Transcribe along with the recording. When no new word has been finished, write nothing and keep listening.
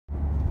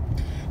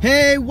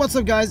Hey, what's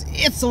up guys?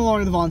 It's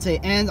LeMar DeVente,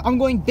 and I'm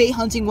going bay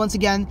hunting once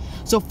again.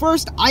 So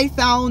first, I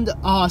found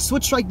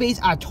SWITCHSTRIKE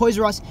baits at Toys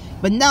R Us,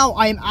 but now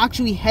I am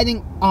actually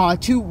heading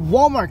to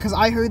Walmart because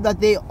I heard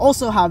that they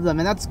also have them,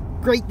 and that's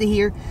great to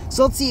hear.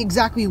 So let's see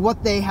exactly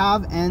what they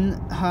have, and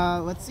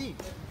let's see.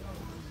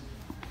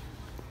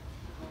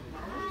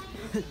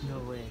 No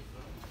way.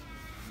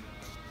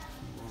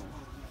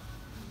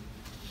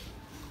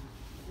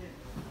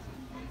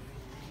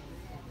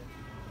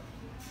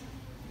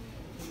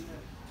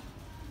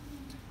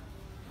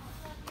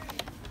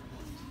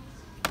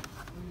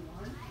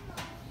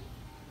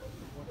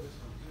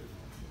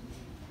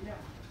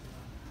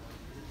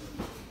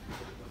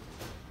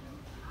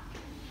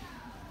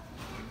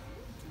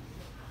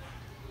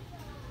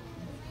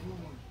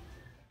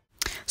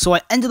 So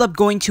I ended up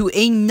going to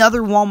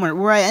another Walmart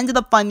where I ended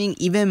up finding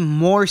even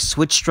more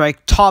SWITCHSTRIKE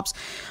tops.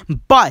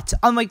 But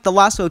unlike the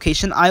last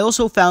location, I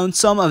also found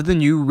some of the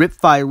new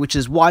RipFire, which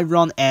is Wide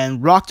Run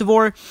and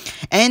Rocktivore.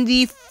 And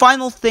the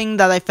final thing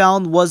that I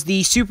found was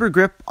the Super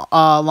Grip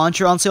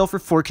launcher on sale for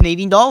 $4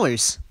 Canadian.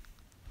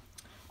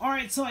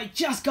 Alright, so I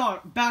just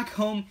got back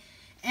home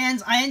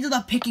and I ended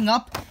up picking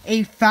up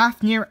a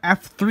Fafnir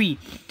F3.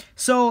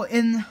 So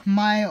in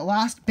my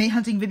last bay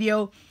hunting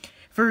video,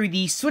 for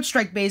the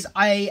SWITCHSTRIKE bays,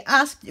 I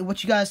asked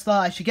what you guys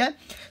thought I should get.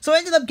 So I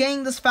ended up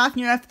getting this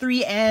Fafnir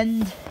F3,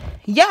 and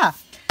yeah.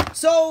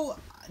 So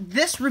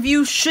this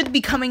review should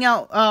be coming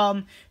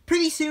out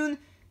pretty soon.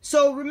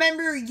 So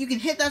remember, you can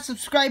hit that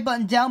subscribe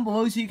button down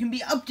below so you can be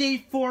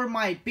updated for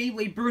my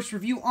Beyblade burst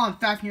review on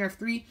Fafnir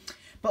F3,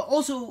 but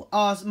also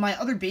my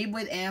other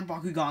Beyblade and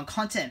Bakugan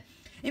content.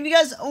 If you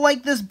guys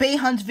like this Bay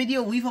Hunt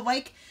video, leave a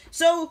like.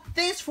 So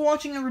thanks for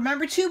watching, and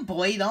remember to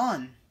blade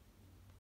on.